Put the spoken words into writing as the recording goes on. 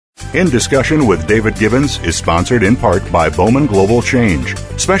In Discussion with David Gibbons is sponsored in part by Bowman Global Change.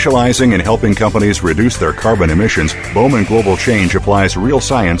 Specializing in helping companies reduce their carbon emissions, Bowman Global Change applies real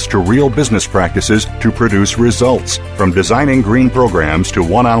science to real business practices to produce results. From designing green programs to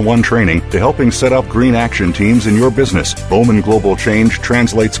one-on-one training to helping set up green action teams in your business, Bowman Global Change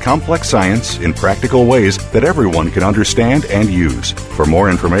translates complex science in practical ways that everyone can understand and use. For more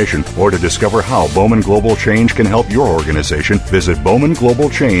information or to discover how Bowman Global Change can help your organization, visit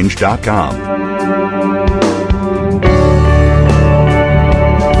bowmanglobalchange.com.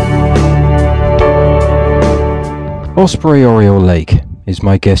 Osprey Oriole Lake is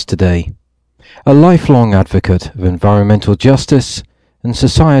my guest today, a lifelong advocate of environmental justice and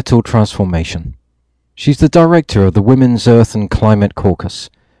societal transformation. She's the director of the Women's Earth and Climate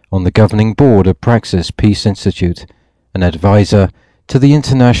Caucus on the governing board of Praxis Peace Institute, an advisor to the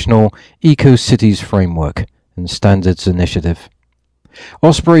International Eco-Cities Framework and Standards Initiative.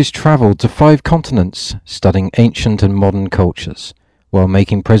 Osprey's travelled to 5 continents studying ancient and modern cultures while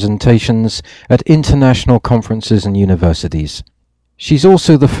making presentations at international conferences and universities. She's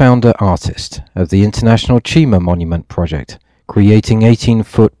also the founder artist of the International Chima Monument Project, creating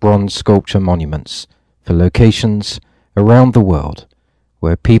 18-foot bronze sculpture monuments for locations around the world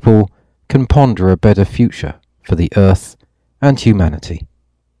where people can ponder a better future for the earth and humanity.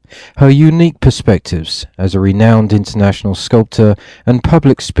 Her unique perspectives as a renowned international sculptor and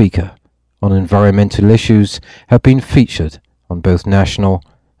public speaker on environmental issues have been featured on both national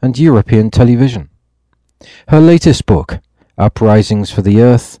and European television. Her latest book, Uprisings for the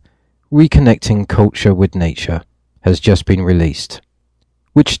Earth, Reconnecting Culture with Nature, has just been released,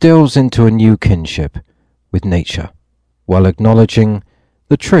 which delves into a new kinship with nature, while acknowledging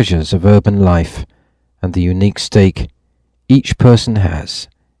the treasures of urban life and the unique stake each person has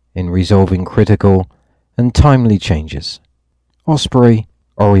in resolving critical and timely changes. Osprey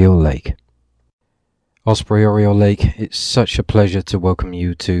Oriole Lake. Osprey Oriole Lake, it's such a pleasure to welcome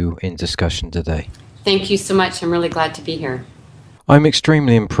you to In Discussion today. Thank you so much. I'm really glad to be here. I'm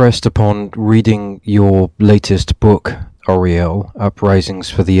extremely impressed upon reading your latest book, Oriole, Uprisings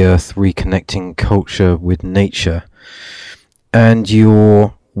for the Earth, Reconnecting Culture with Nature, and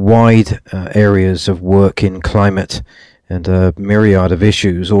your wide areas of work in climate and a myriad of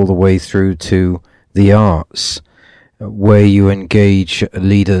issues all the way through to the arts, where you engage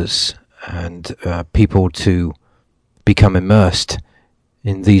leaders and people to become immersed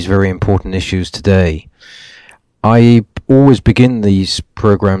in these very important issues today. I always begin these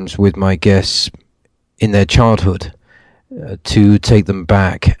programs with my guests in their childhood to take them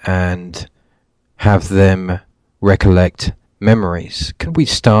back and have them recollect memories. Can we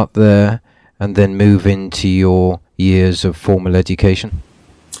start there and then move into your years of formal education?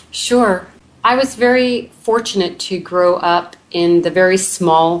 Sure. I was very fortunate to grow up in the very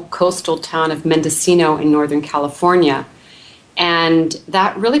small coastal town of Mendocino in Northern California. And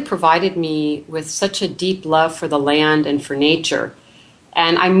that really provided me with such a deep love for the land and for nature.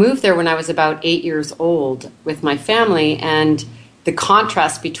 And I moved there when I was about 8 years old with my family, and the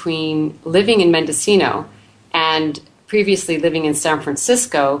contrast between living in Mendocino and previously living in San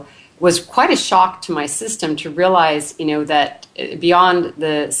Francisco was quite a shock to my system to realize, that beyond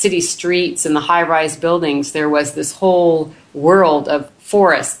the city streets and the high-rise buildings, there was this whole world of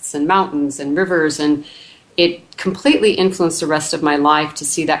forests and mountains and rivers, and it completely influenced the rest of my life to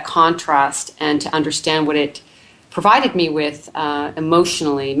see that contrast and to understand what it provided me with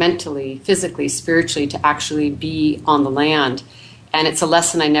emotionally, mentally, physically, spiritually, to actually be on the land. And it's a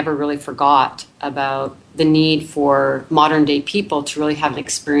lesson I never really forgot about the need for modern day people to really have an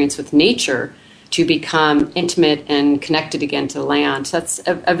experience with nature to become intimate and connected again to the land. So that's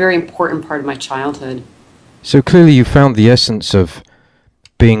a very important part of my childhood. So clearly you found the essence of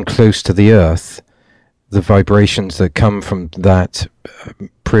being close to the earth, the vibrations that come from that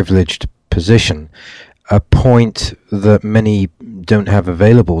privileged position, a point that many don't have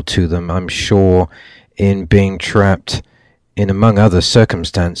available to them, I'm sure, in being trapped in, among other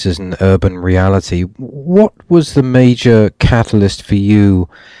circumstances, an urban reality. What was the major catalyst for you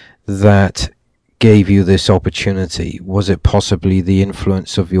that gave you this opportunity? Was it possibly the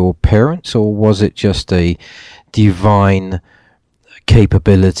influence of your parents, or was it just a divine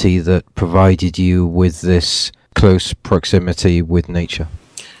capability that provided you with this close proximity with nature?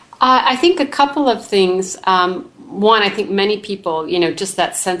 I think a couple of things. One, I think many people, just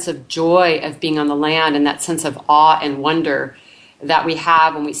that sense of joy of being on the land and that sense of awe and wonder that we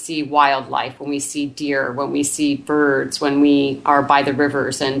have when we see wildlife, when we see deer, when we see birds, when we are by the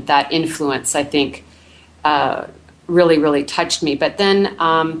rivers. And that influence, I think, really, really touched me. But then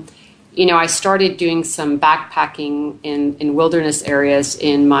I started doing some backpacking in wilderness areas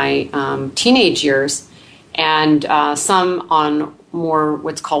in my teenage years, and some on more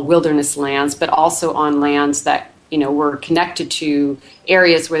what's called wilderness lands, but also on lands that were connected to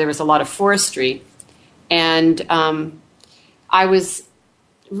areas where there was a lot of forestry. And I was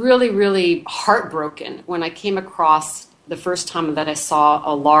really, really heartbroken when I came across the first time that I saw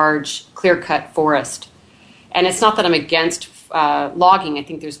a large clear-cut forest. And it's not that I'm against logging. I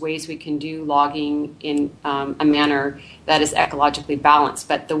think there's ways we can do logging in a manner that is ecologically balanced.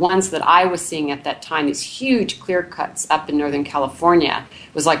 But the ones that I was seeing at that time, these huge clear cuts up in Northern California,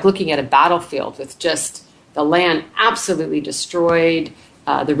 was like looking at a battlefield with just the land absolutely destroyed.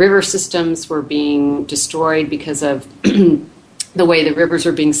 The river systems were being destroyed because of the way the rivers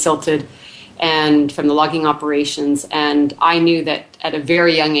were being silted and from the logging operations. And I knew that at a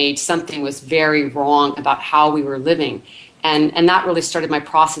very young age, something was very wrong about how we were living. And that really started my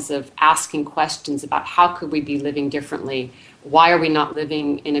process of asking questions about how could we be living differently? Why are we not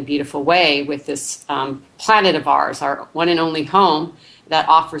living in a beautiful way with this planet of ours, our one and only home that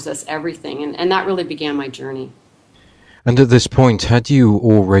offers us everything? And that really began my journey. And at this point, had you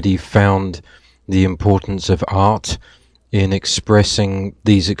already found the importance of art in expressing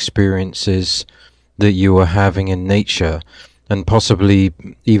these experiences that you were having in nature, and possibly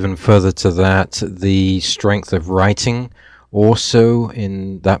even further to that, the strength of writing also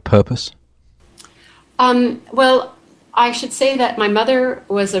in that purpose? Well, I should say that my mother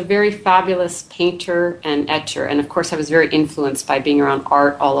was a very fabulous painter and etcher, and of course I was very influenced by being around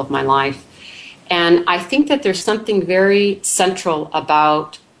art all of my life. And I think that there's something very central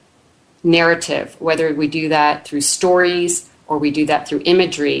about narrative, whether we do that through stories or we do that through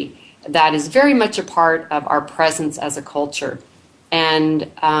imagery, that is very much a part of our presence as a culture. And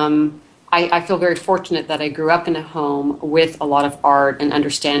I feel very fortunate that I grew up in a home with a lot of art and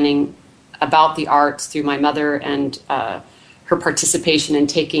understanding about the arts through my mother and her participation in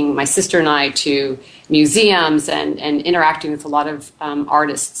taking my sister and I to museums and interacting with a lot of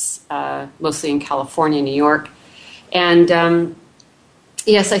artists, mostly in California, New York. And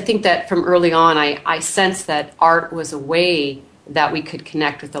yes, I think that from early on, I sensed that art was a way that we could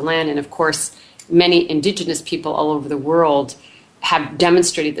connect with the land. And of course, many indigenous people all over the world have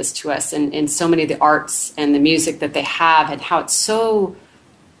demonstrated this to us in so many of the arts and the music that they have, and how it's so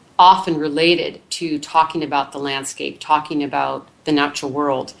often related to talking about the landscape, talking about the natural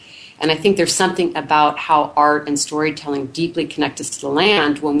world. And I think there's something about how art and storytelling deeply connect us to the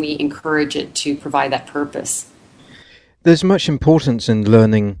land when we encourage it to provide that purpose. There's much importance in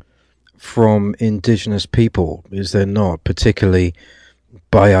learning from indigenous people, is there not? Particularly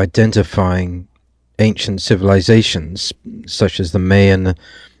by identifying ancient civilizations such as the Mayan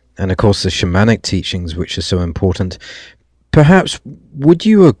and of course the shamanic teachings, which are so important. Perhaps would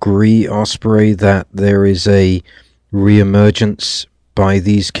you agree, Osprey, that there is a re-emergence by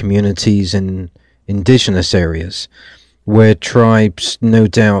these communities in indigenous areas where tribes no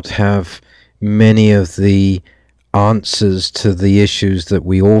doubt have many of the answers to the issues that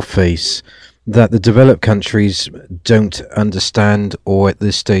we all face that the developed countries don't understand or at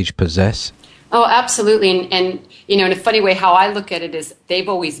this stage possess? Oh, absolutely. And in a funny way, how I look at it is they've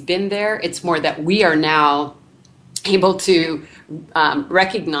always been there. It's more that we are now able to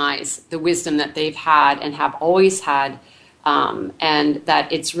recognize the wisdom that they've had and have always had, and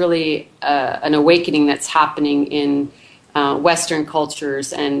that it's really an awakening that's happening in Western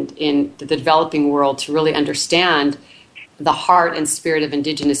cultures and in the developing world to really understand the heart and spirit of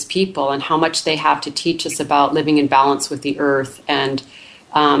indigenous people and how much they have to teach us about living in balance with the earth. And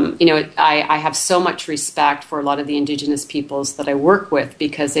I have so much respect for a lot of the indigenous peoples that I work with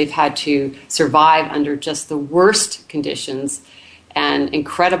because they've had to survive under just the worst conditions and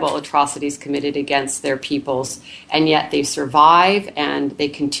incredible atrocities committed against their peoples. And yet they survive and they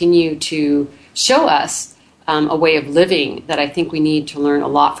continue to show us a way of living that I think we need to learn a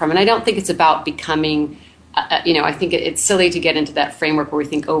lot from. And I don't think it's about becoming, I think it's silly to get into that framework where we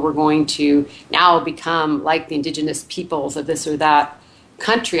think, we're going to now become like the indigenous peoples of this or that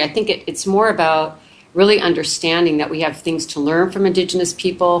country. I think it's more about really understanding that we have things to learn from indigenous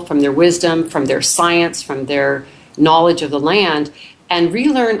people, from their wisdom, from their science, from their knowledge of the land, and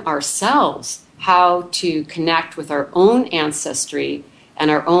relearn ourselves how to connect with our own ancestry and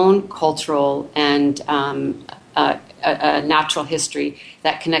our own cultural and natural history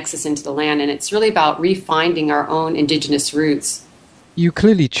that connects us into the land. And it's really about refinding our own indigenous roots. You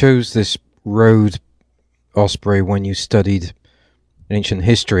clearly chose this road, Osprey, when you studied ancient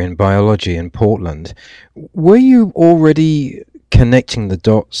history and biology in Portland. Were you already connecting the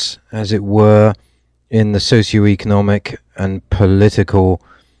dots, as it were, in the socioeconomic and political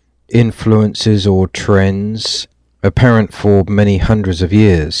influences or trends apparent for many hundreds of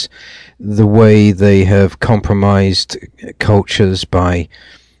years, the way they have compromised cultures by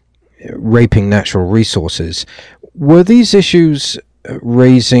raping natural resources. Were these issues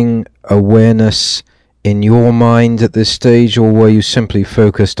raising awareness in your mind at this stage, or were you simply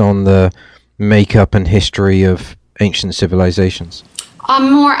focused on the makeup and history of ancient civilizations?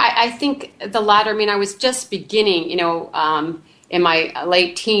 I think the latter. I mean, I was just beginning, in my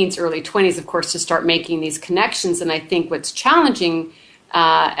late teens, early 20s, of course, to start making these connections. And I think what's challenging,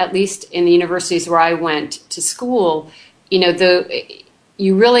 at least in the universities where I went to school,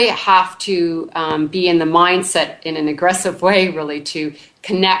 you really have to be in the mindset in an aggressive way, really, to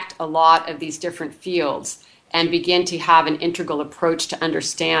connect a lot of these different fields and begin to have an integral approach to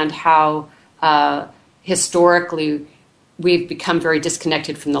understand how historically we've become very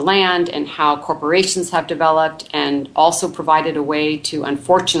disconnected from the land and how corporations have developed and also provided a way to,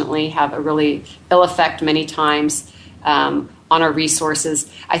 unfortunately, have a really ill effect many times on our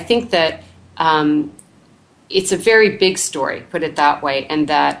resources. I think that it's a very big story, put it that way, and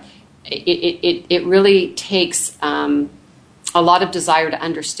that it really takes a lot of desire to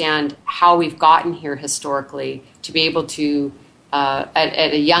understand how we've gotten here historically to be able to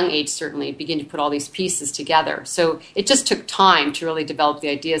at a young age, certainly, begin to put all these pieces together. So it just took time to really develop the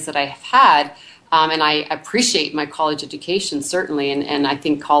ideas that I have had, and I appreciate my college education, certainly, and I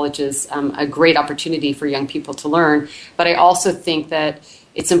think college is a great opportunity for young people to learn. But I also think that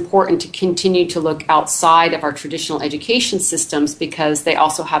it's important to continue to look outside of our traditional education systems because they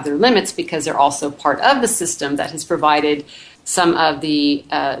also have their limits, because they're also part of the system that has provided some of the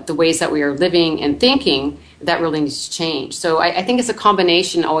ways that we are living and thinking that really needs to change. So I think it's a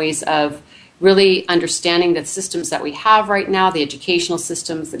combination always of really understanding the systems that we have right now, the educational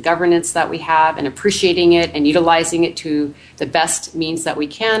systems, the governance that we have, and appreciating it and utilizing it to the best means that we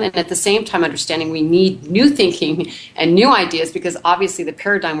can. And at the same time, understanding we need new thinking and new ideas because obviously the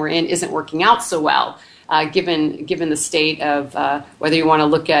paradigm we're in isn't working out so well. Given the state of whether you want to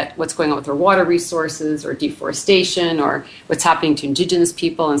look at what's going on with our water resources or deforestation or what's happening to indigenous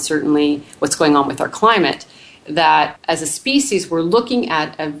people and certainly what's going on with our climate, that as a species we're looking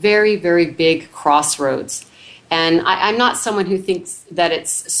at a very, very big crossroads. And I'm not someone who thinks that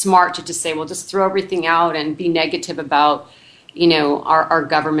it's smart to just say, well, just throw everything out and be negative about our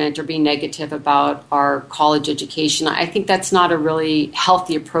government or be negative about our college education. I think that's not a really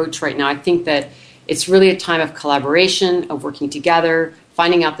healthy approach right now. I think that it's really a time of collaboration, of working together,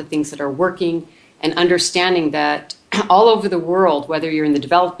 finding out the things that are working, and understanding that all over the world, whether you're in the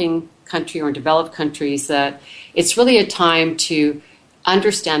developing country or in developed countries, that it's really a time to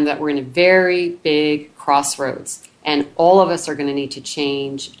understand that we're in a very big crossroads, and all of us are going to need to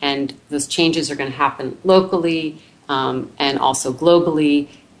change, and those changes are going to happen locally and also globally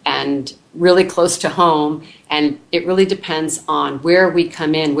and really close to home, and it really depends on where we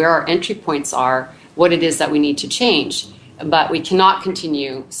come in, where our entry points are, what it is that we need to change. But we cannot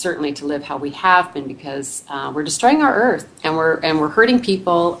continue, certainly, to live how we have been because we're destroying our earth and we're hurting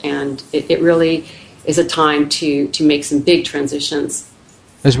people, and it really is a time to make some big transitions.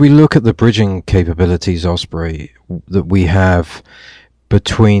 As we look at the bridging capabilities, Osprey, that we have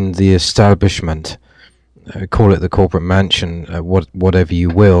between the establishment, call it the corporate mansion, whatever you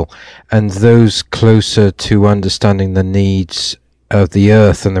will, and those closer to understanding the needs of the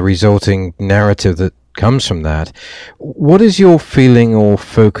earth and the resulting narrative that comes from that, what is your feeling or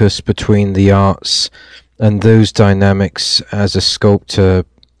focus between the arts and those dynamics as a sculptor,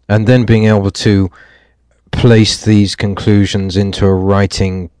 and then being able to place these conclusions into a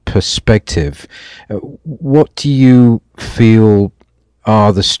writing perspective? What do you feel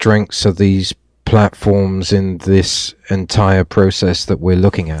are the strengths of these platforms in this entire process that we're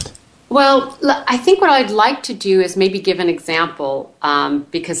looking at? Well, I think what I'd like to do is maybe give an example,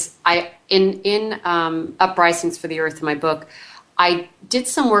 because in Uprisings for the Earth, in my book, I did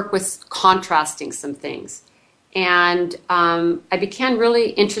some work with contrasting some things. And I became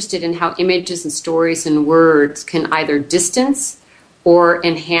really interested in how images and stories and words can either distance or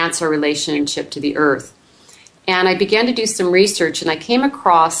enhance our relationship to the earth. And I began to do some research, and I came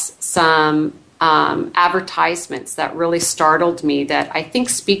across some advertisements that really startled me that I think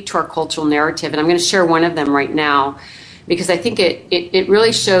speak to our cultural narrative. And I'm going to share one of them right now because I think it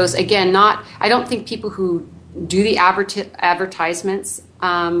really shows, again, I don't think people who do the advertisements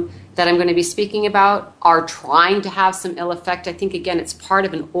that I'm going to be speaking about are trying to have some ill effect. I think, again, it's part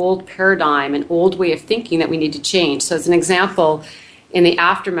of an old paradigm, an old way of thinking that we need to change. So as an example, in the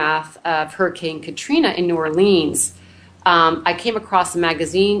aftermath of Hurricane Katrina in New Orleans, I came across a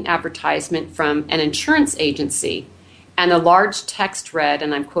magazine advertisement from an insurance agency. And the large text read,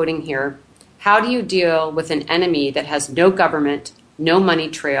 and I'm quoting here, "How do you deal with an enemy that has no government, no money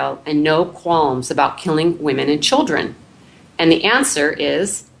trail, and no qualms about killing women and children?" And the answer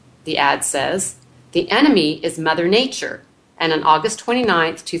is, the ad says, the enemy is Mother Nature. And on August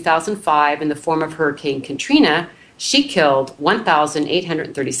 29th, 2005, in the form of Hurricane Katrina, she killed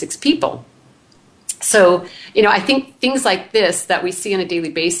 1,836 people. So, I think things like this that we see on a daily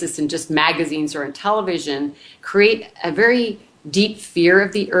basis in just magazines or on television create a very deep fear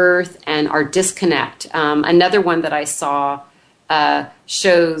of the earth and our disconnect. Another one that I saw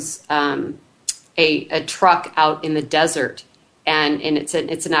shows a truck out in the desert, and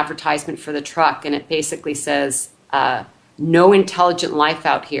it's an advertisement for the truck, and it basically says, "No intelligent life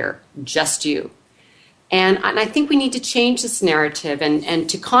out here, just you." And I think we need to change this narrative. And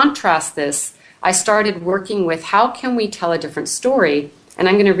to contrast this, I started working with how can we tell a different story. And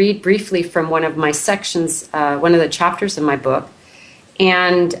I'm going to read briefly from one of my sections, one of the chapters in my book.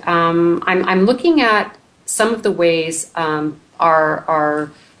 And I'm looking at some of the ways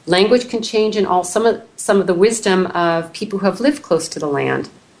our language can change, and some of the wisdom of people who have lived close to the land.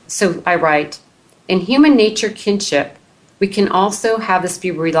 So I write, "In human nature kinship, we can also have this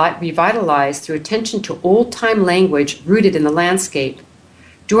be revitalized through attention to old-time language rooted in the landscape.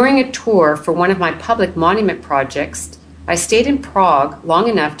 During a tour for one of my public monument projects, I stayed in Prague long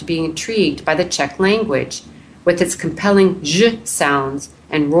enough to be intrigued by the Czech language, with its compelling zh sounds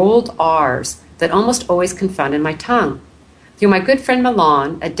and rolled r's that almost always confounded my tongue. Through my good friend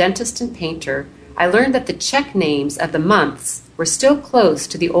Milan, a dentist and painter, I learned that the Czech names of the months were still close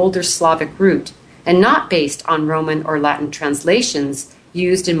to the older Slavic root, and not based on Roman or Latin translations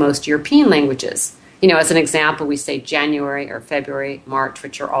used in most European languages. As an example, we say January or February, March,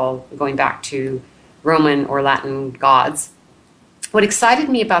 which are all going back to Roman or Latin gods. What excited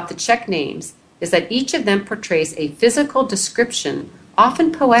me about the Czech names is that each of them portrays a physical description,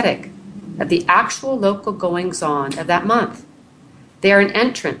 often poetic, of the actual local goings-on of that month. They are an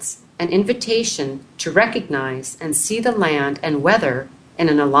entrance, an invitation to recognize and see the land and weather in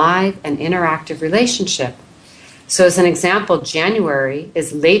an alive and interactive relationship. So as an example, January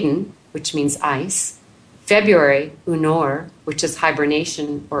is Leyden, which means ice. February, Unor, which is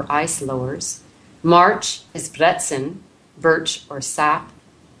hibernation or ice lowers. March is Bretzen, birch or sap.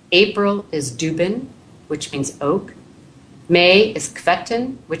 April is Dubin, which means oak. May is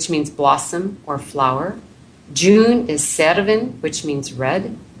Kvetten, which means blossom or flower. June is Servin, which means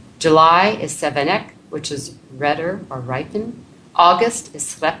red. July is Sevenek, which is redder or ripen. August is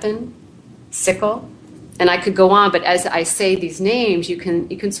Schleppen, sickle. And I could go on, but as I say these names, you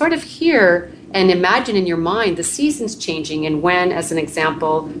can sort of hear and imagine in your mind the seasons changing, and when, as an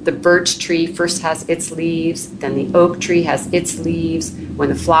example, the birch tree first has its leaves, then the oak tree has its leaves, when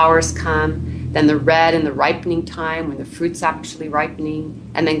the flowers come, then the red and the ripening time, when the fruit's actually ripening,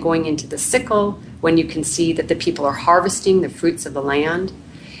 and then going into the sickle, when you can see that the people are harvesting the fruits of the land.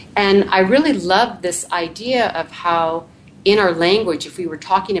 And I really love this idea of how in our language, if we were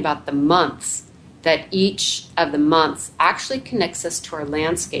talking about the months, that each of the months actually connects us to our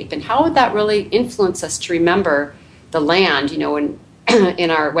landscape. And how would that really influence us to remember the land, in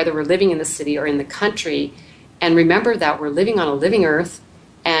our, whether we're living in the city or in the country, and remember that we're living on a living earth,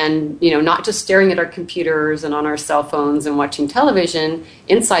 and not just staring at our computers and on our cell phones and watching television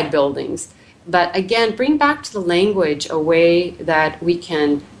inside buildings, but again, bring back to the language a way that we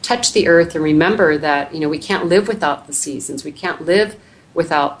can touch the earth and remember that, we can't live without the seasons. We can't live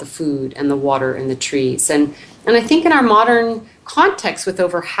without the food and the water and the trees. And I think in our modern context, with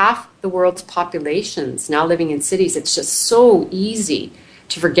over half the world's populations now living in cities, it's just so easy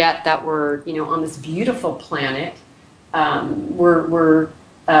to forget that we're, on this beautiful planet. We're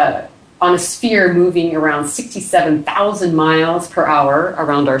on a sphere moving around 67,000 miles per hour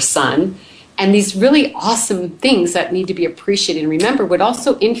around our sun. And these really awesome things that need to be appreciated and remembered would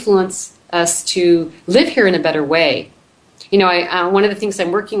also influence us to live here in a better way. One of the things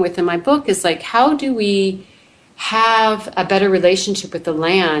I'm working with in my book is how do we have a better relationship with the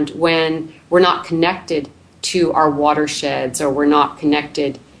land when we're not connected to our watersheds, or we're not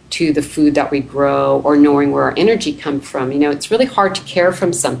connected to the food that we grow, or knowing where our energy comes from. It's really hard to care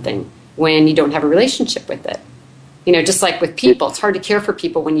from something when you don't have a relationship with it. Just like with people, it's hard to care for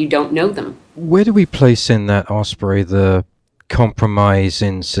people when you don't know them. Where do we place in that, Osprey, the compromise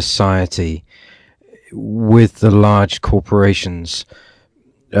in society with the large corporations?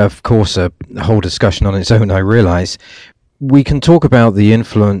 Of course, a whole discussion on its own, I realize. We can talk about the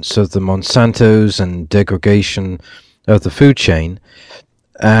influence of the Monsantos and degradation of the food chain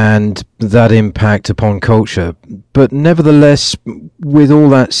and that impact upon culture. But nevertheless, with all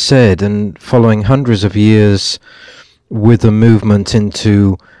that said, and following hundreds of years with the movement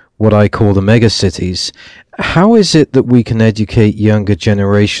into what I call the megacities. How is it that we can educate younger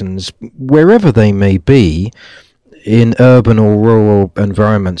generations, wherever they may be, in urban or rural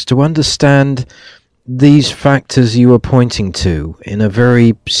environments, to understand these factors you are pointing to in a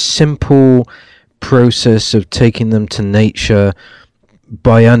very simple process of taking them to nature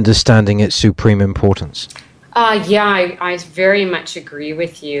by understanding its supreme importance? I very much agree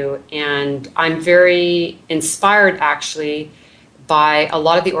with you. And I'm very inspired, actually, by a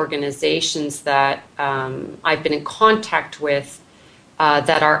lot of the organizations that I've been in contact with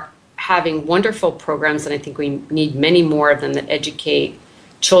that are having wonderful programs. And I think we need many more of them that educate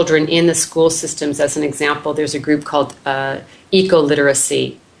children in the school systems. As an example, there's a group called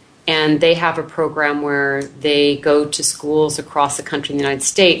Eco-Literacy. And they have a program where they go to schools across the country in the United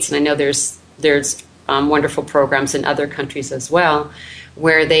States. And I know there's wonderful programs in other countries as well,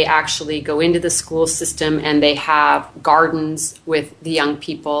 where they actually go into the school system and they have gardens with the young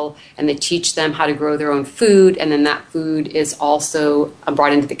people and they teach them how to grow their own food. And then that food is also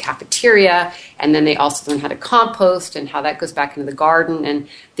brought into the cafeteria. And then they also learn how to compost and how that goes back into the garden. And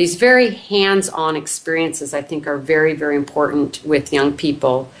these very hands-on experiences, I think, are very, very important with young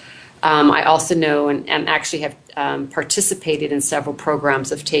people. I also know and actually have participated in several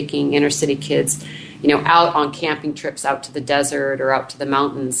programs of taking inner city kids, out on camping trips out to the desert or out to the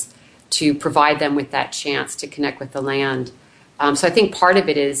mountains to provide them with that chance to connect with the land. So I think part of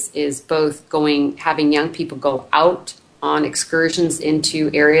it is both having young people go out on excursions into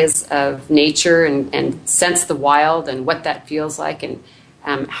areas of nature and sense the wild and what that feels like and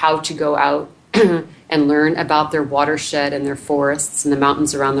how to go out and learn about their watershed and their forests and the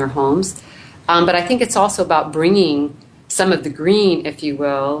mountains around their homes. But I think it's also about bringing some of the green, if you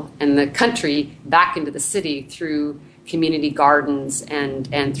will, and the country back into the city through community gardens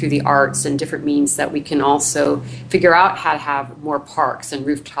and through the arts and different means that we can also figure out how to have more parks and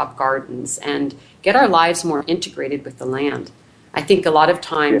rooftop gardens and get our lives more integrated with the land. I think a lot of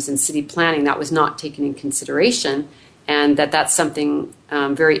times in city planning that was not taken in consideration, and that's something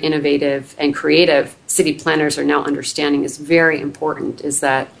very innovative and creative city planners are now understanding is very important, is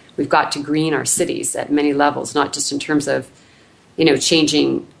that we've got to green our cities at many levels, not just in terms of,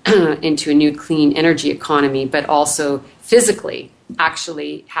 changing into a new clean energy economy, but also physically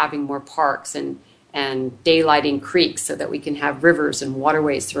actually having more parks and daylighting creeks so that we can have rivers and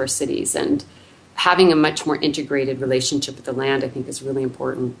waterways through our cities. And having a much more integrated relationship with the land, I think, is really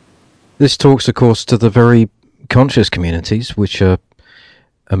important. This talks, of course, to the very conscious communities which are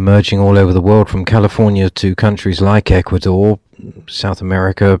emerging all over the world, from California to countries like Ecuador, South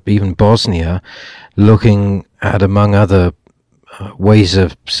America, even Bosnia, looking at, among other ways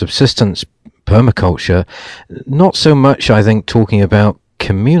of subsistence, permaculture, not so much, I think, talking about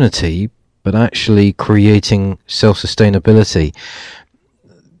community, but actually creating self-sustainability.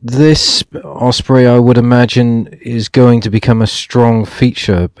 This, Osprey, I would imagine, is going to become a strong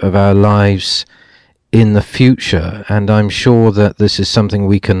feature of our lives in the future, and I'm sure that this is something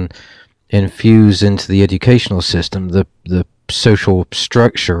we can infuse into the educational system, the social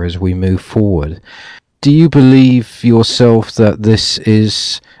structure as we move forward. Do you believe yourself that this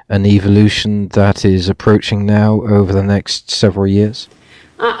is an evolution that is approaching now over the next several years?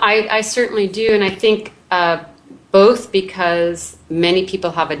 I certainly do, and I think both because many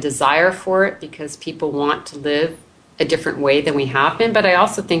people have a desire for it, because people want to live a different way than we have been, but I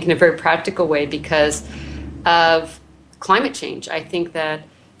also think in a very practical way because of climate change. I think that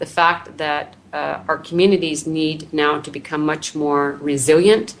the fact that our communities need now to become much more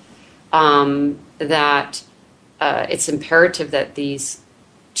resilient, that it's imperative that these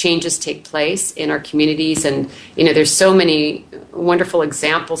changes take place in our communities. And, there's so many wonderful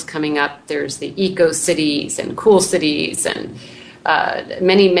examples coming up. There's the eco cities and cool cities and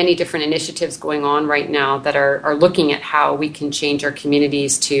many, many different initiatives going on right now that are looking at how we can change our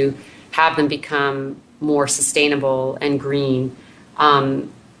communities to have them become more sustainable and green.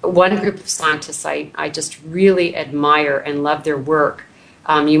 One group of scientists I just really admire and love their work.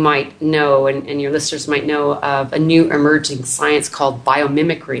 You might know, and your listeners might know, of a new emerging science called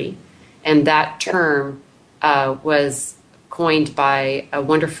biomimicry. And that term was coined by a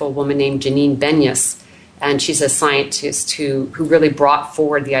wonderful woman named Janine Benyus. And she's a scientist who really brought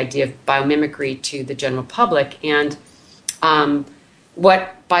forward the idea of biomimicry to the general public. And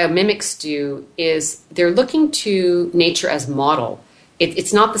what biomimics do is they're looking to nature as model.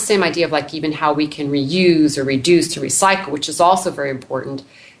 It's not the same idea of like even how we can reuse or reduce to recycle, which is also very important,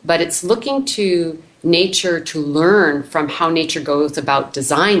 but it's looking to nature to learn from how nature goes about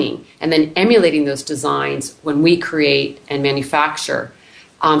designing and then emulating those designs when we create and manufacture.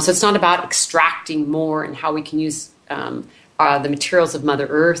 So it's not about extracting more and how we can use the materials of Mother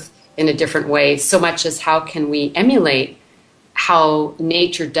Earth in a different way, so much as how can we emulate how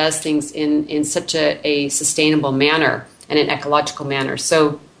nature does things in such a sustainable manner and an ecological manner.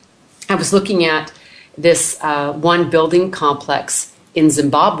 So I was looking at this one building complex in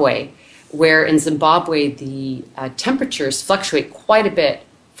Zimbabwe, where in Zimbabwe the temperatures fluctuate quite a bit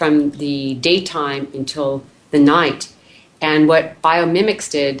from the daytime until the night. And what biomimics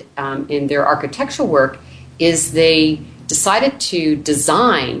did in their architectural work is they decided to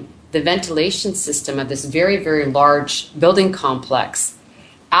design the ventilation system of this very, very large building complex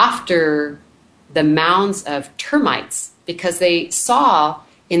after the mounds of termites, because they saw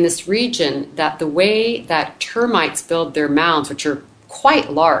in this region that the way that termites build their mounds, which are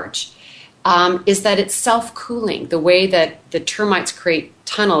quite large, is that it's self-cooling. The way that the termites create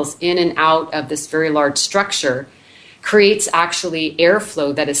tunnels in and out of this very large structure creates actually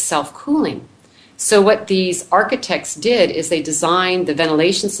airflow that is self-cooling. So what these architects did is they designed the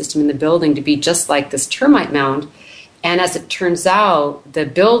ventilation system in the building to be just like this termite mound. And as it turns out, the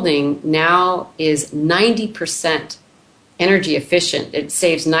building now is 90% energy efficient. It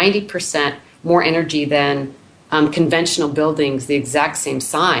saves 90% more energy than conventional buildings the exact same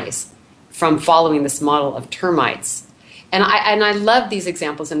size from following this model of termites. And I love these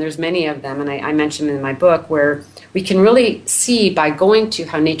examples, and there's many of them, and I mention them in my book, where we can really see by going to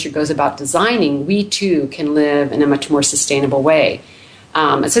how nature goes about designing, we too can live in a much more sustainable way.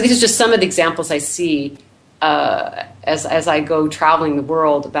 And so these are just some of the examples I see as I go traveling the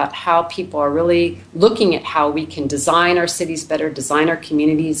world about how people are really looking at how we can design our cities better, design our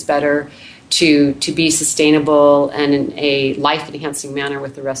communities better, to be sustainable and in a life-enhancing manner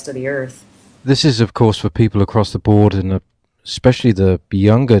with the rest of the earth. This is, of course, for people across the board, and especially the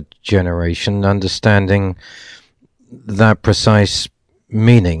younger generation, understanding that precise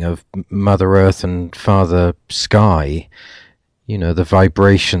meaning of Mother Earth and Father Sky, you know, the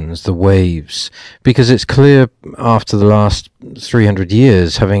vibrations, the waves, because it's clear after the last 300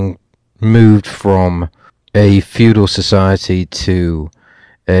 years, having moved from a feudal society to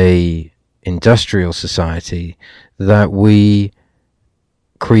a industrial society, that we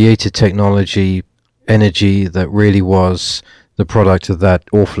created technology, energy that really was the product of that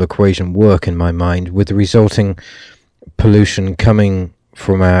awful equation work in my mind, with the resulting pollution coming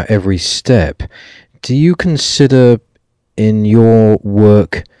from our every step. Do you consider in your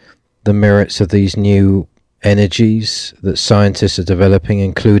work the merits of these new energies that scientists are developing,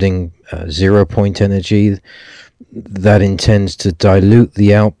 including zero-point energy that intends to dilute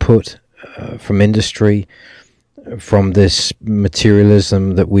the output from industry, from this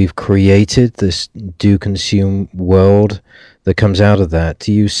materialism that we've created, this do-consume world that comes out of that?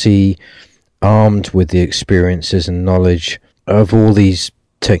 Do you see, armed with the experiences and knowledge of all these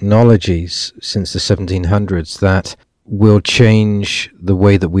technologies since the 1700s, that will change the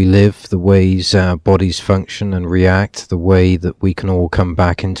way that we live, the ways our bodies function and react, the way that we can all come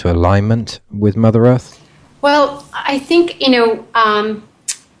back into alignment with Mother Earth? Well, I think,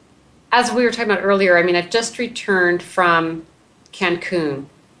 as we were talking about earlier, I mean, I've just returned from Cancun,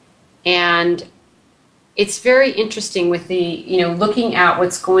 and it's very interesting with the, looking at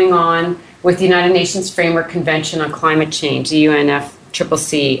what's going on with the United Nations Framework Convention on Climate Change, the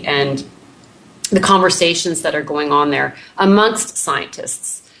UNFCCC, and the conversations that are going on there amongst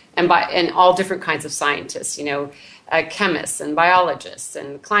scientists and all different kinds of scientists, chemists and biologists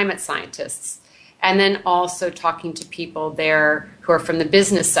and climate scientists. And then also talking to people there who are from the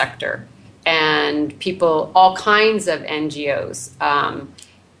business sector and people, all kinds of NGOs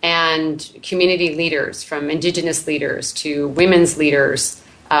and community leaders, from indigenous leaders to women's leaders,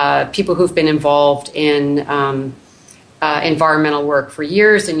 people who've been involved in environmental work for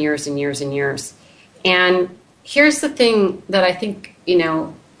years and years and years and years. And here's the thing that I think,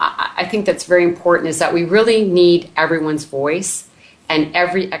 I think that's very important, is that we really need everyone's voice and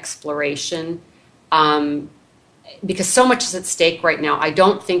every exploration. Because so much is at stake right now. I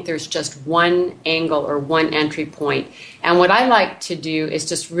don't think there's just one angle or one entry point. And what I like to do is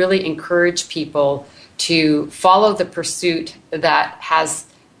just really encourage people to follow the pursuit that has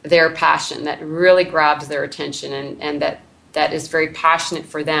their passion, that really grabs their attention, and that is very passionate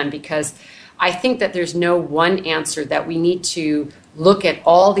for them. Because I think that there's no one answer, that we need to look at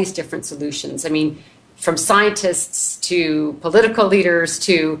all these different solutions. I mean, from scientists to political leaders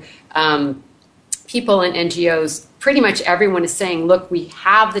to people in NGOs, pretty much everyone is saying, look, we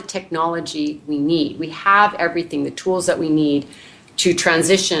have the technology we need. We have everything, the tools that we need to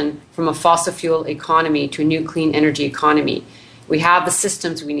transition from a fossil fuel economy to a new clean energy economy. We have the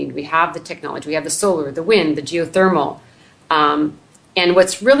systems we need. We have the technology. We have the solar, the wind, the geothermal. And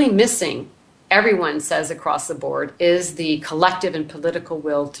what's really missing everyone says across the board, is the collective and political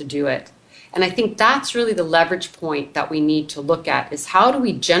will to do it. And I think that's really the leverage point that we need to look at, is how do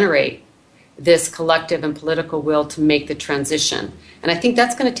we generate this collective and political will to make the transition? And I think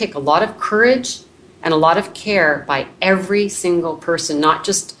that's going to take a lot of courage and a lot of care by every single person, not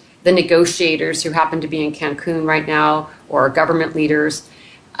just the negotiators who happen to be in Cancun right now or government leaders,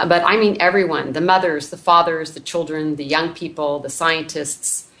 but I mean everyone, the mothers, the fathers, the children, the young people, the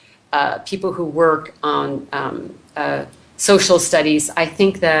scientists, people who work on social studies. I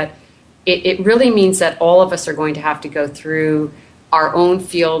think that it really means that all of us are going to have to go through our own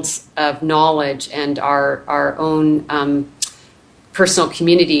fields of knowledge and our own personal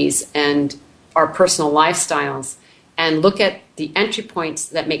communities and our personal lifestyles, and look at the entry points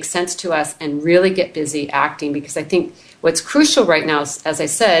that make sense to us and really get busy acting. Because I think what's crucial right now is, as I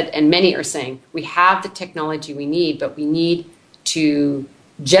said, and many are saying, we have the technology we need, but we need to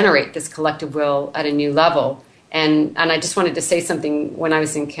generate this collective will at a new level. And I just wanted to say something. When I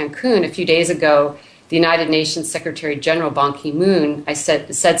was in Cancun a few days ago, the United Nations Secretary General Ban Ki-moon, I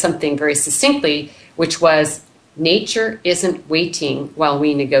said something very succinctly, which was, nature isn't waiting while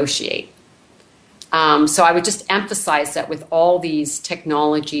we negotiate. So I would just emphasize that with all these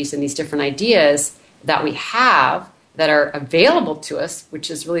technologies and these different ideas that we have that are available to us, which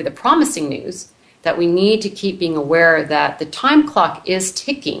is really the promising news, that we need to keep being aware that the time clock is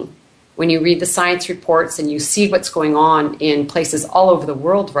ticking. When you read the science reports and you see what's going on in places all over the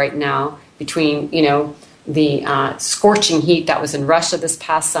world right now, between the scorching heat that was in Russia this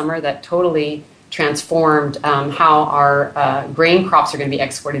past summer that totally transformed how our grain crops are going to be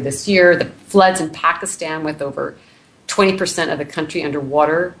exported this year, the floods in Pakistan with over 20% of the country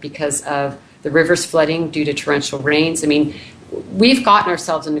underwater because of the rivers flooding due to torrential rains. I mean, we've gotten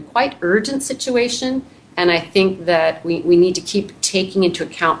ourselves in a quite urgent situation, and I think that we need to keep taking into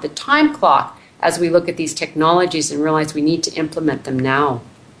account the time clock as we look at these technologies and realize we need to implement them now.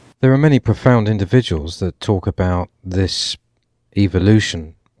 There are many profound individuals that talk about this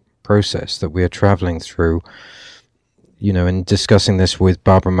evolution process that we are traveling through, and discussing this with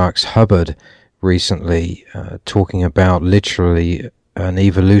Barbara Marx Hubbard recently, talking about literally an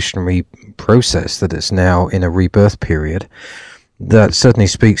evolutionary process that is now in a rebirth period. That certainly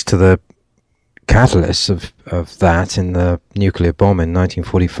speaks to the catalyst of that in the nuclear bomb in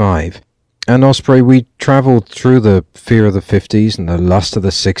 1945. And Osprey, we travelled through the fear of the 50s and the lust of the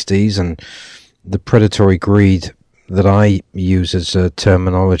 60s and the predatory greed that I use as a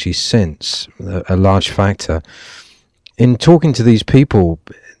terminology since, a large factor. In talking to these people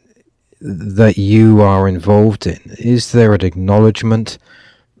that you are involved in, is there an acknowledgement,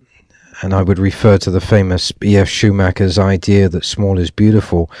 and I would refer to the famous E.F. Schumacher's idea that small is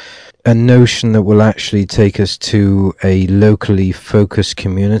beautiful, a notion that will actually take us to a locally focused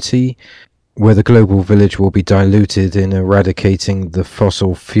community where the global village will be diluted in eradicating the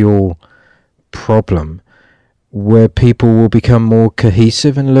fossil fuel problem, where people will become more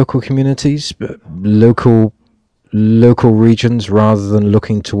cohesive in local communities, local regions, rather than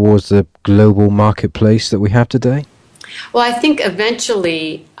looking towards the global marketplace that we have today? Well, I think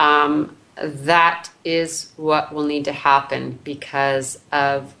eventually that is what will need to happen because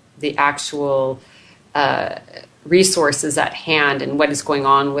of the actual resources at hand and what is going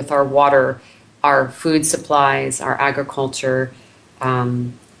on with our water, our food supplies, our agriculture,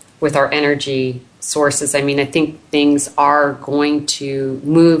 with our energy sources. I mean, I think things are going to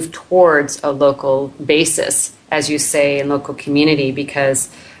move towards a local basis, as you say, in local community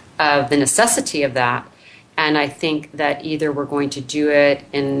because of the necessity of that. And I think that either we're going to do it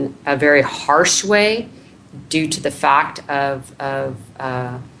in a very harsh way due to the fact of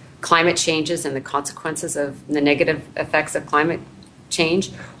climate changes and the consequences of the negative effects of climate change,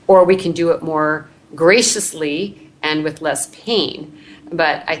 or we can do it more graciously and with less pain.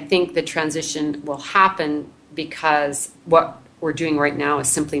 But I think the transition will happen because what we're doing right now is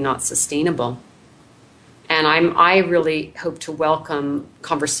simply not sustainable. And I really hope to welcome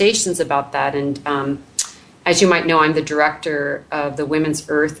conversations about that. And as you might know, I'm the director of the Women's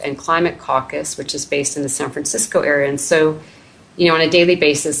Earth and Climate Caucus, which is based in the San Francisco area. And so, on a daily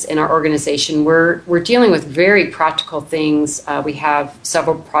basis in our organization, we're dealing with very practical things. We have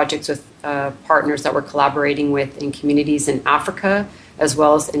several projects with partners that we're collaborating with in communities in Africa as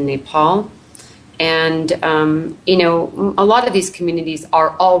well as in Nepal. And, a lot of these communities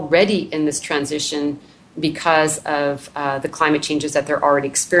are already in this transition because of the climate changes that they're already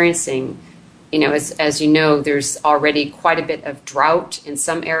experiencing. As you know, there's already quite a bit of drought in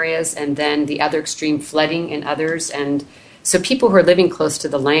some areas and then the other extreme flooding in others. And so people who are living close to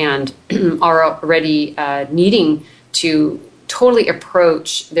the land are already needing to totally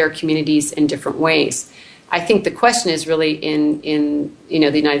approach their communities in different ways. I think the question is really in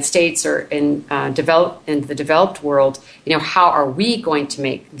the United States or in the developed world, how are we going to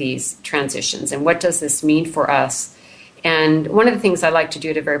make these transitions, and what does this mean for us? And one of the things I like to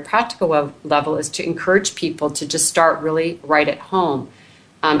do at a very practical level is to encourage people to just start really right at home.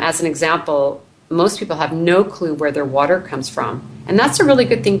 As an example, most people have no clue where their water comes from. And that's a really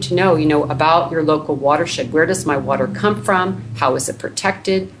good thing to know, about your local watershed. Where does my water come from? How is it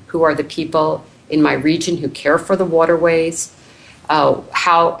protected? Who are the people in my region who care for the waterways?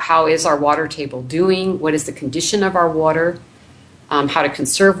 How is our water table doing? What is the condition of our water? How to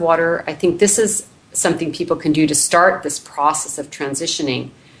conserve water? I think this is something people can do to start this process of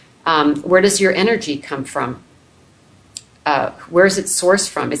transitioning. Where does your energy come from? Where is it sourced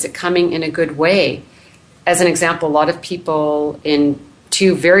from? Is it coming in a good way? As an example, a lot of people in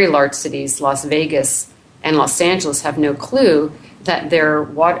two very large cities, Las Vegas and Los Angeles, have no clue that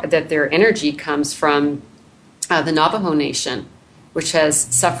their energy comes from the Navajo Nation, which has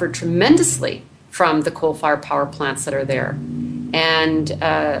suffered tremendously from the coal-fired power plants that are there. And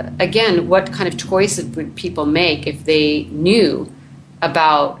again, what kind of choices would people make if they knew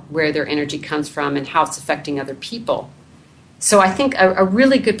about where their energy comes from and how it's affecting other people? So I think a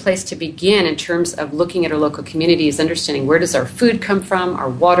really good place to begin in terms of looking at our local community is understanding where does our food come from, our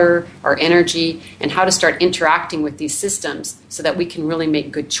water, our energy, and how to start interacting with these systems so that we can really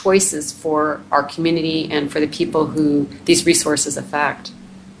make good choices for our community and for the people who these resources affect.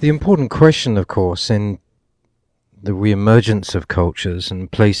 The important question, of course, in the reemergence of cultures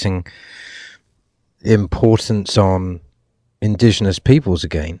and placing importance on indigenous peoples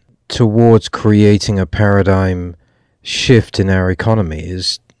again towards creating a paradigm shift in our economy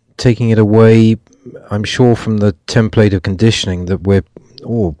is taking it away, I'm sure, from the template of conditioning that we're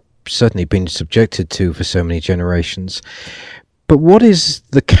all certainly been subjected to for so many generations. But what is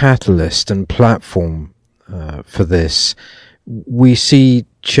the catalyst and platform for this? We see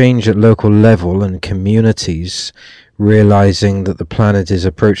change at local level and communities realizing that the planet is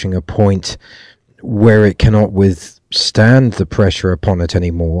approaching a point where it cannot withstand the pressure upon it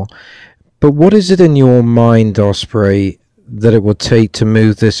anymore. But what is it in your mind, Osprey, that it will take to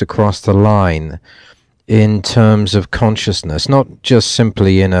move this across the line in terms of consciousness, not just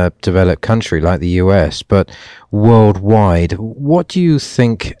simply in a developed country like the US, but worldwide? What do you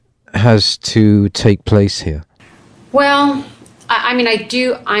think has to take place here? Well,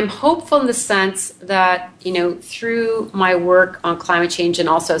 I'm hopeful in the sense that, through my work on climate change and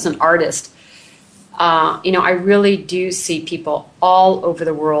also as an artist, I really do see people all over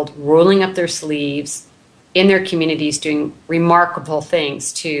the world rolling up their sleeves in their communities, doing remarkable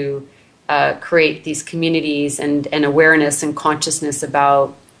things to create these communities and awareness and consciousness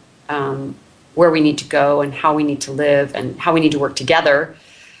about where we need to go and how we need to live and how we need to work together.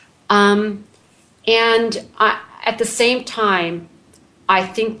 At the same time, I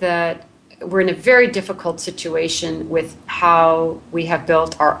think that we're in a very difficult situation with how we have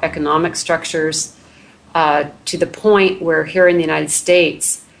built our economic structures to the point where here in the United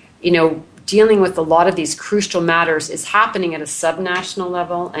States, dealing with a lot of these crucial matters is happening at a subnational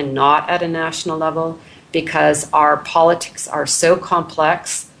level and not at a national level because our politics are so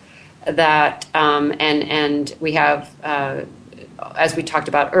complex that, and we have, as we talked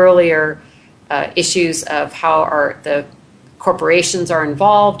about earlier, issues of how the corporations are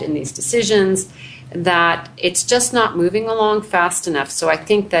involved in these decisions, that it's just not moving along fast enough. So I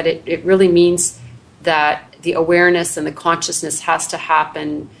think that it really means that the awareness and the consciousness has to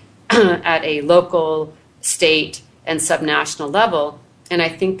happen at a local, state, and subnational level. And I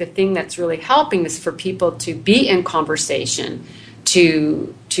think the thing that's really helping is for people to be in conversation,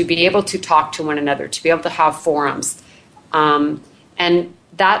 to be able to talk to one another, to be able to have forums. And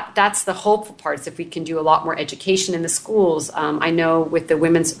that's the hopeful part, is if we can do a lot more education in the schools. I know with the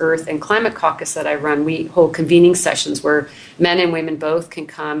Women's Earth and Climate Caucus that I run, we hold convening sessions where men and women both can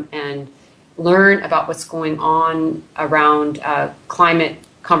come and learn about what's going on around climate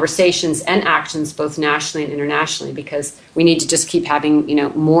conversations and actions, both nationally and internationally, because we need to just keep having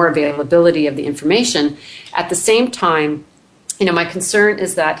more availability of the information. At the same time, my concern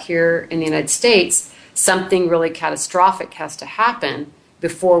is that here in the United States, something really catastrophic has to happen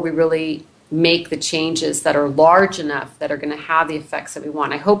before we really make the changes that are large enough that are going to have the effects that we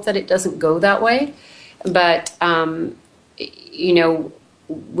want. I hope that it doesn't go that way, but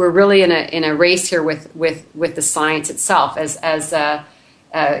we're really in a race here with the science itself. As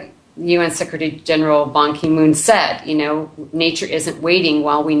UN Secretary General Ban Ki-moon said, nature isn't waiting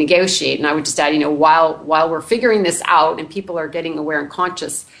while we negotiate. And I would just add, while we're figuring this out and people are getting aware and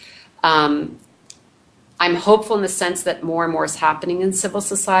conscious, I'm hopeful in the sense that more and more is happening in civil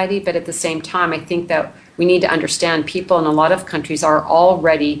society, but at the same time, I think that we need to understand people in a lot of countries are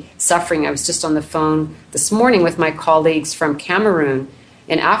already suffering. I was just on the phone this morning with my colleagues from Cameroon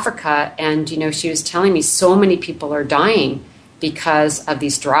in Africa, and she was telling me so many people are dying because of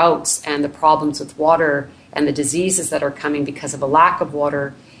these droughts and the problems with water and the diseases that are coming because of a lack of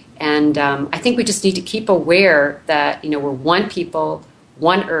water. And I think we just need to keep aware that we're one people,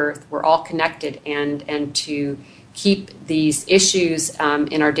 one earth, we're all connected, and to keep these issues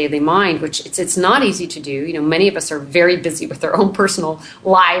in our daily mind, which it's not easy to do. Many of us are very busy with their own personal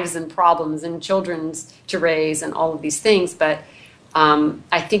lives and problems and children's to raise and all of these things. But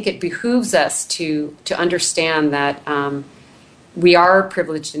I think it behooves us to understand that we are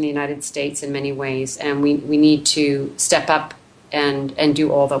privileged in the United States in many ways, and we need to step up and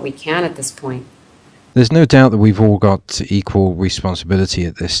do all that we can at this point. There's no doubt that we've all got equal responsibility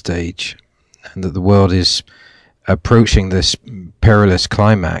at this stage, and that the world is approaching this perilous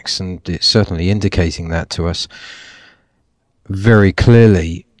climax, and it's certainly indicating that to us very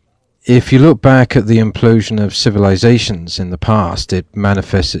clearly. If you look back at the implosion of civilizations in the past, it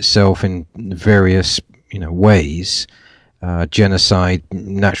manifests itself in various ways. Genocide,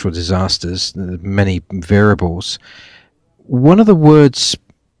 natural disasters, many variables. One of the words,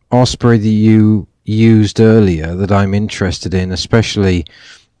 Osprey, that you used earlier that I'm interested in, especially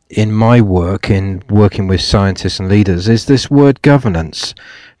in my work, in working with scientists and leaders, is this word governance.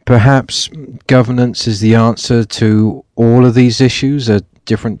 Perhaps governance is the answer to all of these issues, a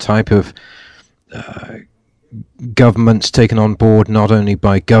different type of governments taken on board not only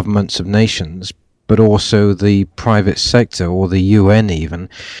by governments of nations, but also the private sector or the UN even.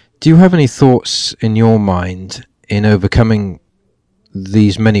 Do you have any thoughts in your mind in overcoming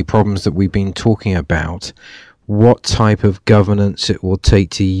these many problems that we've been talking about? What type of governance it will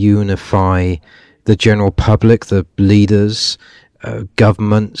take to unify the general public, the leaders,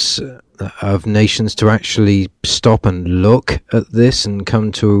 governments of nations to actually stop and look at this and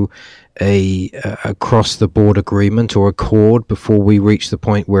come to a across-the-board agreement or accord before we reach the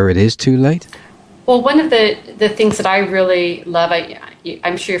point where it is too late? Well, one of the things that I really love,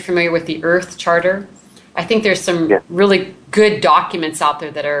 I'm sure you're familiar with the Earth Charter. I think there's some really good documents out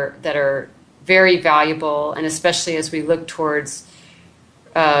there that are very valuable, and especially as we look towards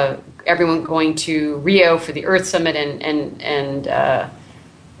everyone going to Rio for the Earth Summit and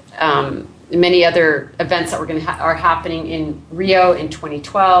many other events that are happening in Rio in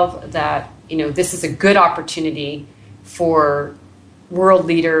 2012. That this is a good opportunity for world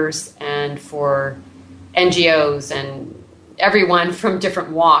leaders and for NGOs and everyone from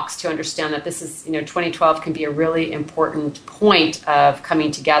different walks to understand that this is 2012 can be a really important point of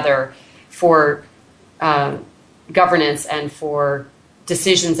coming together for governance and for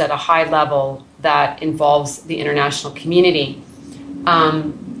decisions at a high level that involves the international community.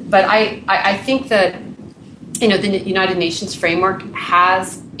 But I think that the United Nations framework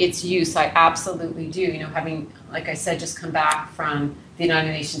has its use. I absolutely do. Having, like I said, just come back from the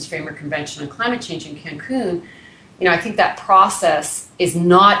United Nations Framework Convention on Climate Change in Cancun, I think that process is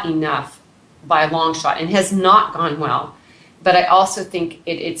not enough by a long shot and has not gone well. But I also think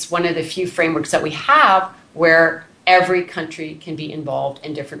it's one of the few frameworks that we have where every country can be involved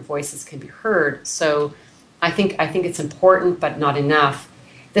and different voices can be heard. So I think it's important, but not enough.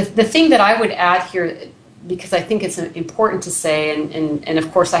 The thing that I would add here, because I think it's important to say, and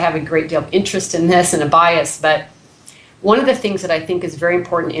of course I have a great deal of interest in this and a bias, but one of the things that I think is very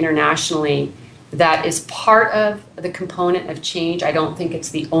important internationally that is part of the component of change, I don't think it's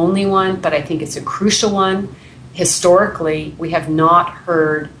the only one, but I think it's a crucial one. Historically, we have not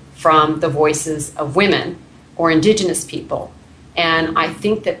heard from the voices of women or indigenous people. And I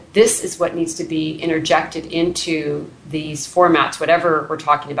think that this is what needs to be interjected into these formats, whatever we're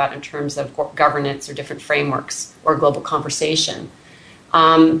talking about in terms of governance or different frameworks or global conversation.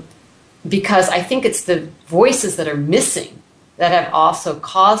 Because I think it's the voices that are missing that have also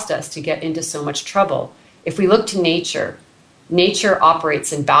caused us to get into so much trouble. If we look to nature, nature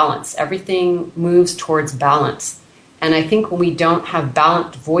operates in balance. Everything moves towards balance. And I think when we don't have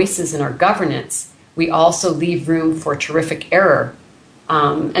balanced voices in our governance, we also leave room for terrific error.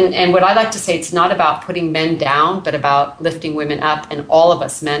 And what I like to say, it's not about putting men down, but about lifting women up and all of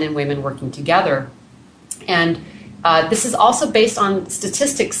us, men and women, working together. And this is also based on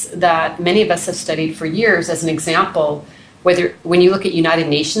statistics that many of us have studied for years. As an example, when you look at United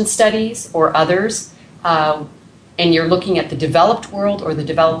Nations studies or others, and you're looking at the developed world or the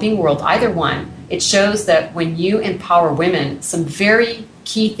developing world, either one, it shows that when you empower women, some very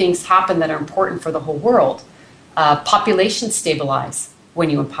key things happen that are important for the whole world. Populations stabilize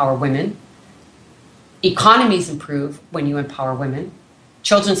when you empower women. Economies improve when you empower women.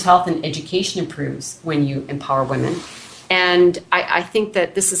 Children's health and education improves when you empower women. And I think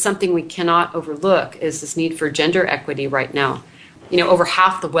that this is something we cannot overlook, is this need for gender equity right now. Over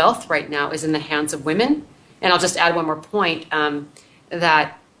half the wealth right now is in the hands of women. And I'll just add one more point,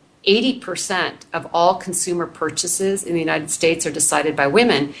 that 80% of all consumer purchases in the United States are decided by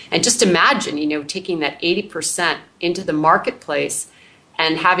women. And just imagine, taking that 80% into the marketplace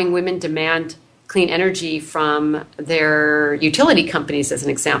and having women demand clean energy from their utility companies, as an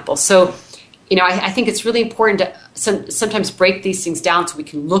example. So, I think it's really important to sometimes break these things down so we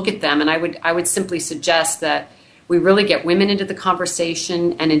can look at them. And I would simply suggest that we really get women into the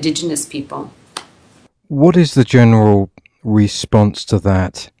conversation and Indigenous people. What is the general response to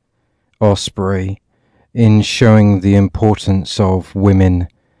that, Osprey, in showing the importance of women,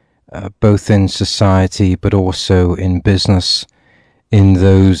 both in society but also in business, in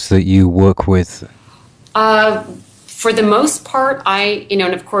those that you work with? For the most part, and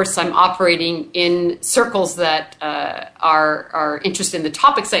of course I'm operating in circles that are interested in the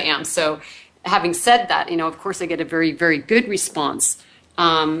topics I am. So having said that, of course I get a very, very good response.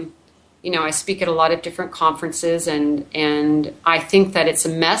 I speak at a lot of different conferences, and I think that it's a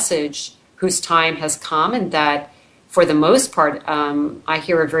message whose time has come, and that for the most part, I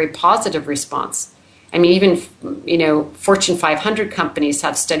hear a very positive response. I mean, even, Fortune 500 companies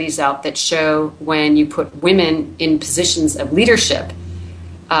have studies out that show when you put women in positions of leadership,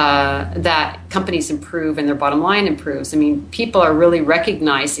 that companies improve and their bottom line improves. I mean, people are really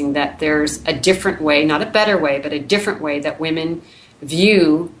recognizing that there's a different way, not a better way, but a different way that women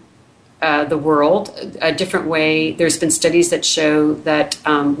view the world, a different way. There's been studies that show that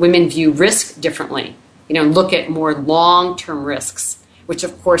women view risk differently, look at more long-term risks, which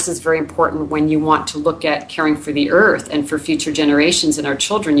of course is very important when you want to look at caring for the earth and for future generations and our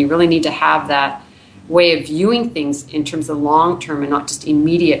children. You really need to have that way of viewing things in terms of long-term and not just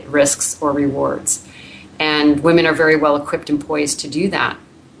immediate risks or rewards. And women are very well equipped and poised to do that.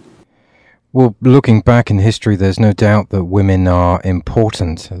 Well, looking back in history, there's no doubt that women are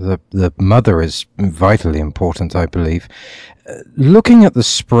important. The mother is vitally important, I believe. Looking at the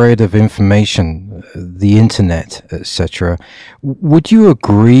spread of information, the internet, etc., would you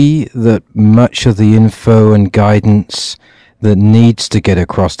agree that much of the info and guidance that needs to get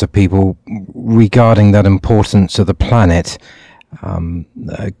across to people regarding that importance of the planet,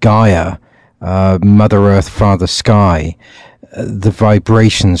 Gaia, Mother Earth, Father Sky, the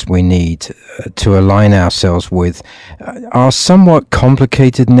vibrations we need to align ourselves with, are somewhat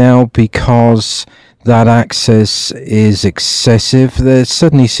complicated now because that access is excessive? There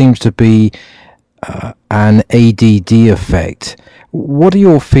suddenly seems to be an ADD effect. What are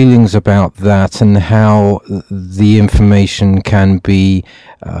your feelings about that, and how the information can be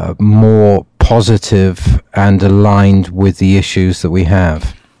more positive and aligned with the issues that we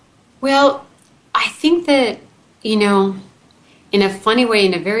have? Well, I think that, in a funny way,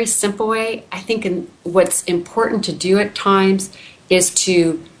 in a very simple way, I think what's important to do at times is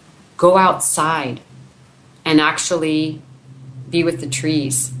to go outside and actually be with the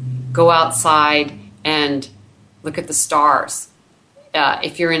trees. Go outside and look at the stars.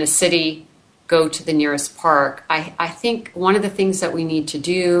 If you're in a city, go to the nearest park. I think one of the things that we need to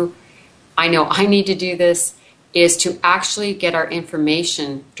do, I know I need to do this, is to actually get our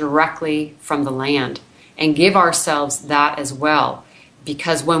information directly from the land and give ourselves that as well.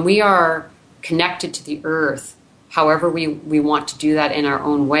 Because when we are connected to the earth, however we want to do that in our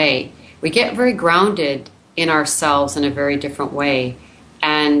own way, we get very grounded in ourselves in a very different way.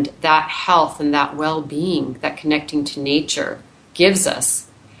 And that health and that well-being that connecting to nature gives us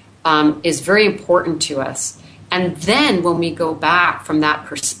is very important to us. And then when we go back from that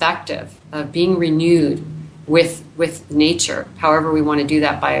perspective of being renewed with nature, however we want to do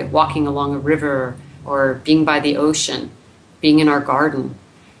that, by walking along a river or being by the ocean, being in our garden,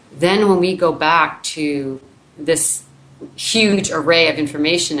 then when we go back to this huge array of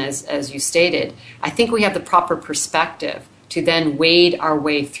information, as you stated, I think we have the proper perspective to then wade our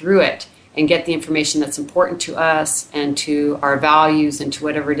way through it and get the information that's important to us and to our values and to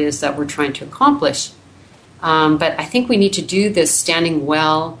whatever it is that we're trying to accomplish. But I think we need to do this standing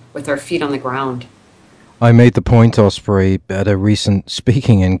well with our feet on the ground. I made the point, Osprey, at a recent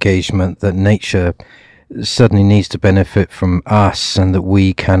speaking engagement that nature suddenly needs to benefit from us and that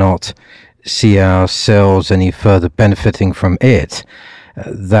we cannot see ourselves any further benefiting from it.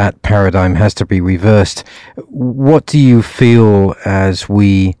 That paradigm has to be reversed. What do you feel, as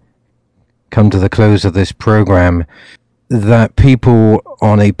we come to the close of this program, that people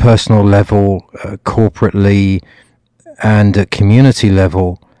on a personal level, corporately, and at community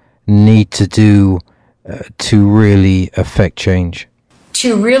level need to do to really affect change?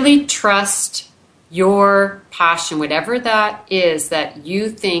 To really trust your passion, whatever that is that you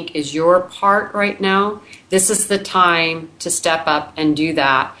think is your part right now. This is the time to step up and do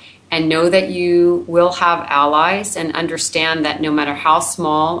that, and know that you will have allies, and understand that no matter how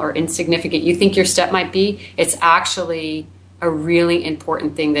small or insignificant you think your step might be, it's actually a really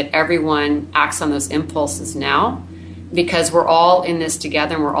important thing that everyone acts on those impulses now, because we're all in this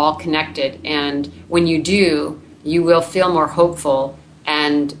together and we're all connected. And when you do, you will feel more hopeful.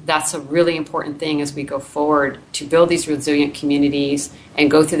 And that's a really important thing as we go forward to build these resilient communities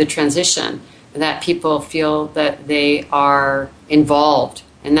and go through the transition, that people feel that they are involved.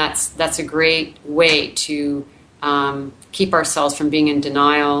 And that's a great way to keep ourselves from being in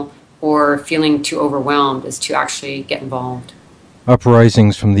denial or feeling too overwhelmed, is to actually get involved.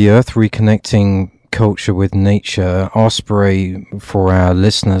 Uprisings from the Earth, reconnecting culture with nature. Osprey, for our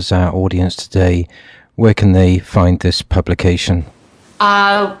listeners, our audience today, where can they find this publication?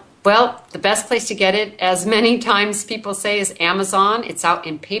 Well, the best place to get it, as many times people say, is Amazon. It's out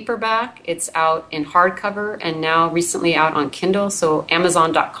in paperback, it's out in hardcover, and now recently out on Kindle, so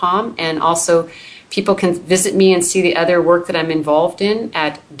Amazon.com. And also, people can visit me and see the other work that I'm involved in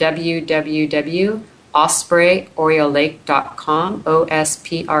at www.ospreyoriollake.com,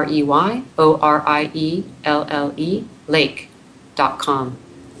 OSPREYORIELLE, lake.com.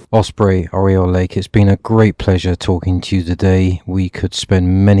 Osprey Oriole Lake, it's been a great pleasure talking to you today. We could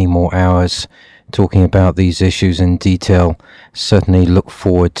spend many more hours talking about these issues in detail. Certainly look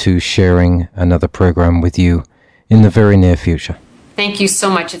forward to sharing another program with you in the very near future. Thank you so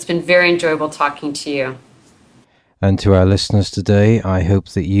much. It's been very enjoyable talking to you. And to our listeners today, I hope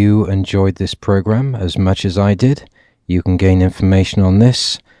that you enjoyed this program as much as I did. You can gain information on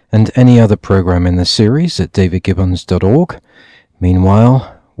this and any other program in the series at davidgibbons.org.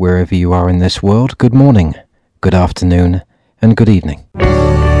 Meanwhile, wherever you are in this world, good morning, good afternoon, and good evening.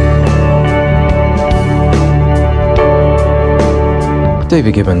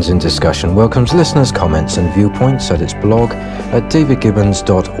 David Gibbons in Discussion welcomes listeners' comments and viewpoints at its blog at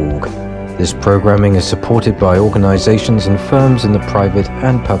davidgibbons.org. This programming is supported by organizations and firms in the private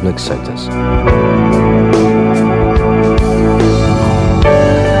and public sectors.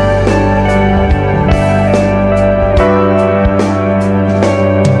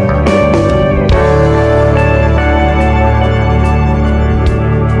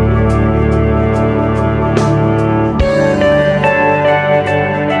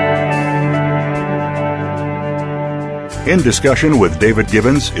 In Discussion with David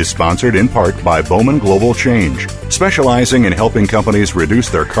Gibbons is sponsored in part by Bowman Global Change. Specializing in helping companies reduce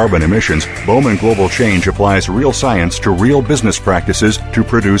their carbon emissions, Bowman Global Change applies real science to real business practices to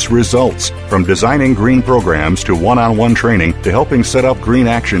produce results. From designing green programs to one-on-one training to helping set up green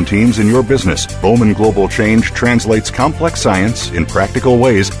action teams in your business, Bowman Global Change translates complex science in practical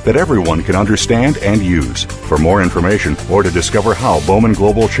ways that everyone can understand and use. For more information or to discover how Bowman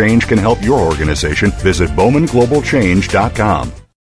Global Change can help your organization, visit bowmanglobalchange.com.